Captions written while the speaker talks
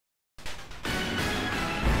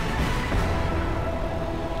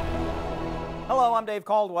Hello, I'm Dave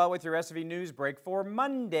Caldwell with your SCV News Break for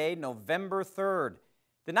Monday, November 3rd.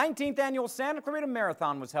 The 19th annual Santa Clarita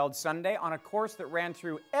Marathon was held Sunday on a course that ran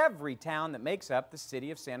through every town that makes up the city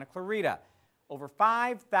of Santa Clarita. Over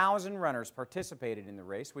 5,000 runners participated in the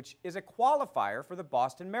race, which is a qualifier for the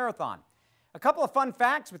Boston Marathon. A couple of fun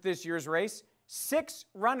facts with this year's race: 6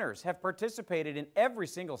 runners have participated in every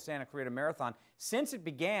single Santa Clarita Marathon since it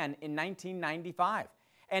began in 1995.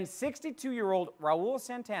 And 62-year-old Raul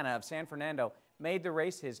Santana of San Fernando made the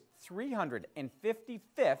race his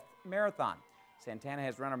 355th marathon. Santana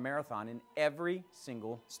has run a marathon in every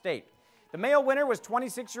single state. The male winner was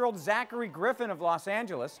 26-year-old Zachary Griffin of Los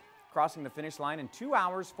Angeles, crossing the finish line in 2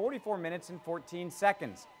 hours, 44 minutes, and 14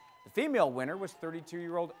 seconds. The female winner was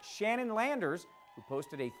 32-year-old Shannon Landers, who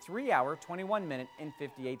posted a 3-hour, 21-minute, and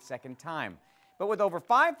 58-second time. But with over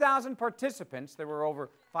 5,000 participants, there were over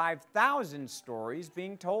 5,000 stories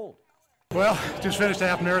being told. Well, just finished a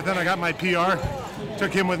half marathon. I got my PR.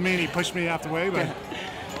 Took him with me and he pushed me half the way, but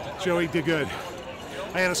Joey did good.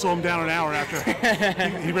 I had to slow him down an hour after.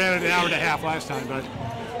 He ran it an hour and a half last time, but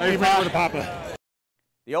he ran with a papa.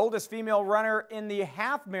 The oldest female runner in the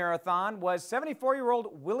half marathon was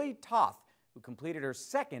 74-year-old Willie Toth, who completed her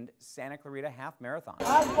second Santa Clarita half marathon.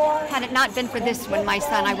 Had it not been for this one, my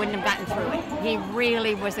son, I wouldn't have gotten through it. He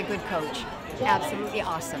really was a good coach. Absolutely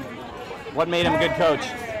awesome. What made him a good coach?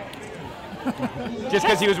 Just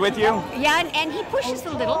because he was with you? Yeah, and he pushes a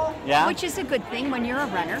little, yeah, which is a good thing when you're a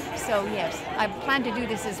runner. So yes, I plan to do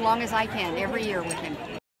this as long as I can, every year with him.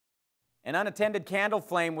 An unattended candle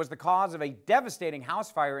flame was the cause of a devastating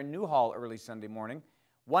house fire in Newhall early Sunday morning.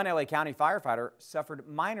 One LA County firefighter suffered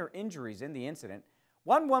minor injuries in the incident.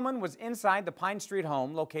 One woman was inside the Pine Street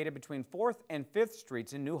home located between 4th and 5th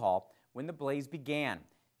Streets in Newhall when the blaze began.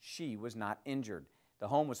 She was not injured. The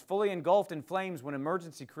home was fully engulfed in flames when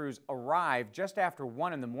emergency crews arrived just after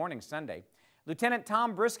 1 in the morning Sunday. Lieutenant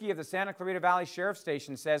Tom Brisky of the Santa Clarita Valley Sheriff's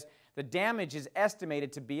Station says the damage is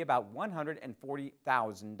estimated to be about $140,000.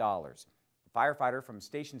 The firefighter from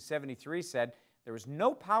Station 73 said there was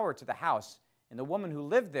no power to the house, and the woman who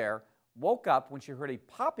lived there woke up when she heard a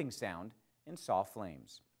popping sound and saw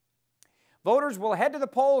flames. Voters will head to the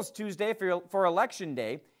polls Tuesday for Election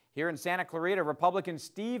Day. Here in Santa Clarita, Republicans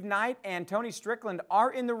Steve Knight and Tony Strickland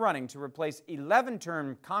are in the running to replace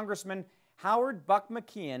 11-term Congressman Howard Buck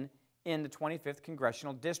McKeon in the 25th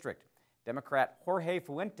Congressional District. Democrat Jorge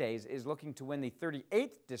Fuentes is looking to win the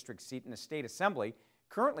 38th district seat in the State Assembly,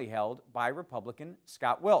 currently held by Republican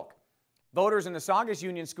Scott Wilk. Voters in the Saugus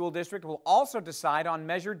Union School District will also decide on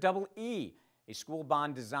Measure EE, a school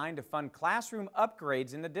bond designed to fund classroom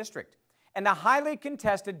upgrades in the district. And the highly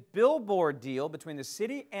contested billboard deal between the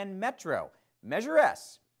city and Metro, Measure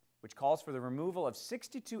S, which calls for the removal of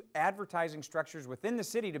 62 advertising structures within the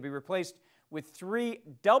city to be replaced with 3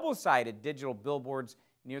 double-sided digital billboards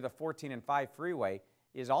near the 14 and 5 freeway,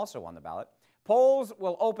 is also on the ballot. Polls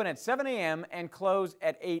will open at 7 a.m. and close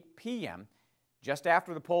at 8 p.m. Just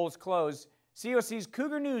after the polls close, COC's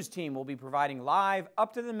Cougar News team will be providing live,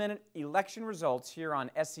 up-to-the-minute election results here on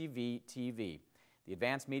SCVTV. The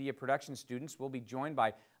advanced media production students will be joined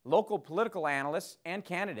by local political analysts and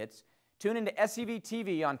candidates. Tune into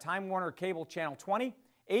SCVTV on Time Warner Cable Channel 20,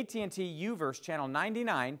 AT&T U-Verse Channel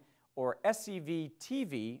 99, or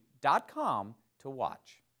SCVTV.com to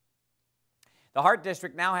watch. The Hart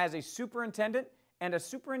District now has a superintendent and a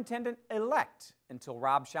superintendent-elect until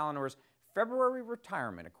Rob Challinor's February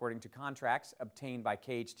retirement, according to contracts obtained by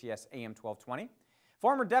KHTS AM-1220.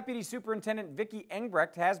 Former Deputy Superintendent Vicki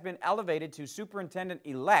Engbrecht has been elevated to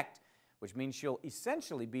superintendent-elect, which means she'll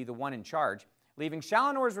essentially be the one in charge, leaving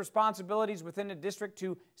Challinor's responsibilities within the district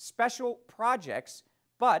to special projects,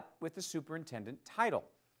 but with the superintendent title.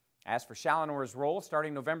 As for Challinor's role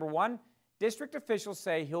starting November 1, district officials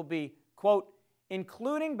say he'll be, quote,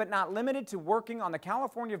 including but not limited to working on the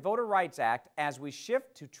California Voter Rights Act as we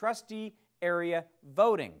shift to trustee area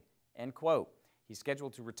voting, end quote. He's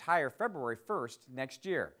scheduled to retire February 1st next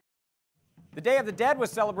year. The Day of the Dead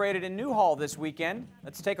was celebrated in Newhall this weekend.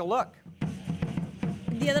 Let's take a look.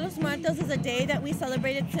 Dia de los Muertos is a day that we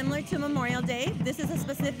celebrated similar to Memorial Day. This is a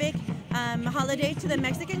specific holiday to the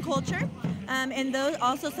Mexican culture, and those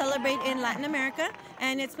also celebrate in Latin America,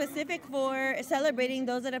 and it's specific for celebrating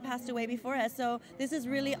those that have passed away before us. So this is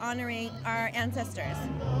really honoring our ancestors.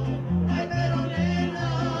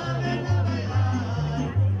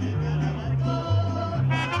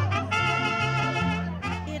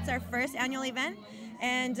 It's our first annual event,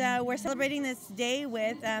 and we're celebrating this day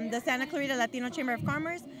with the Santa Clarita Latino Chamber of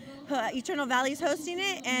Commerce. Eternal Valley is hosting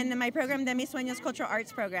it, and my program, De Mis Sueños Cultural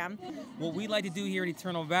Arts Program. What we like to do here at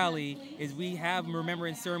Eternal Valley is we have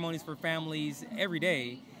remembrance ceremonies for families every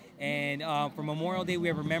day, And for Memorial Day, we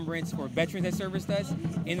have remembrance for veterans that serviced us.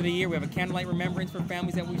 End of the year, we have a candlelight remembrance for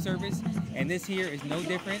families that we service. And this year is no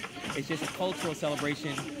different. It's just a cultural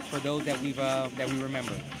celebration for those that we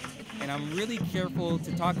remember. And I'm really careful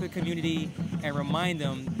to talk to the community and remind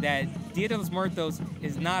them that Dia de los Muertos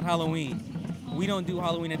is not Halloween. We don't do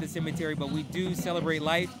Halloween at the cemetery, but we do celebrate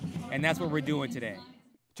life, and that's what we're doing today.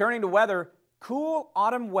 Turning to weather, cool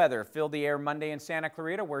autumn weather filled the air Monday in Santa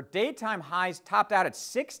Clarita, where daytime highs topped out at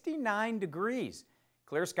 69 degrees.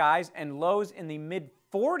 Clear skies and lows in the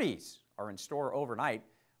mid-40s are in store overnight.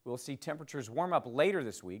 We'll see temperatures warm up later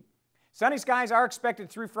this week. Sunny skies are expected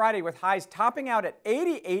through Friday, with highs topping out at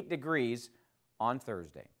 88 degrees on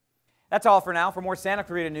Thursday. That's all for now. For more Santa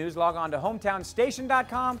Clarita news, log on to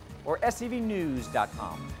hometownstation.com or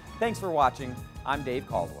scvnews.com. Thanks for watching. I'm Dave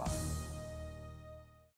Caldwell.